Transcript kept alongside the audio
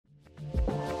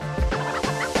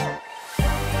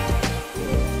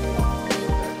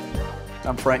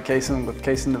I'm Frank Cason with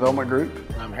Cason Development Group.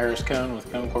 I'm Cohn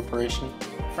with Cohn Corporation.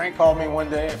 Frank called me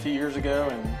one day a few years ago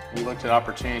and we looked at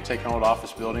opportunity to take an old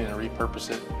office building and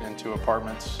repurpose it into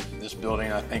apartments. This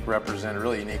building, I think, represents a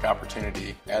really unique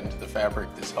opportunity adding to the fabric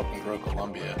that's helping grow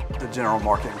Columbia. The general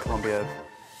market in Columbia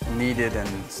needed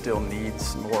and still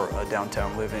needs more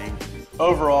downtown living.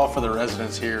 Overall, for the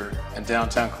residents here in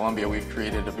downtown Columbia, we've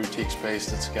created a boutique space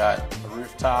that's got a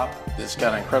rooftop, that's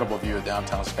got an incredible view of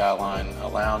downtown skyline, a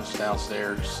lounge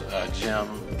downstairs, a gym.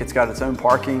 It's got its own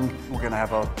parking. We're going to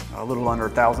have a little under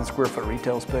 1,000 square foot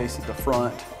retail space at the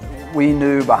front. We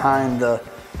knew behind the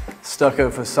stucco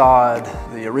facade,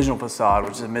 the original facade,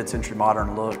 which is a mid-century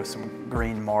modern look with some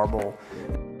green marble.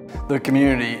 The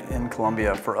community in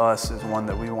Columbia for us is one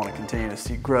that we want to continue to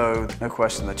see grow. No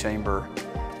question the Chamber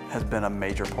has been a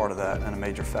major part of that and a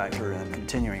major factor in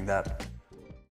continuing that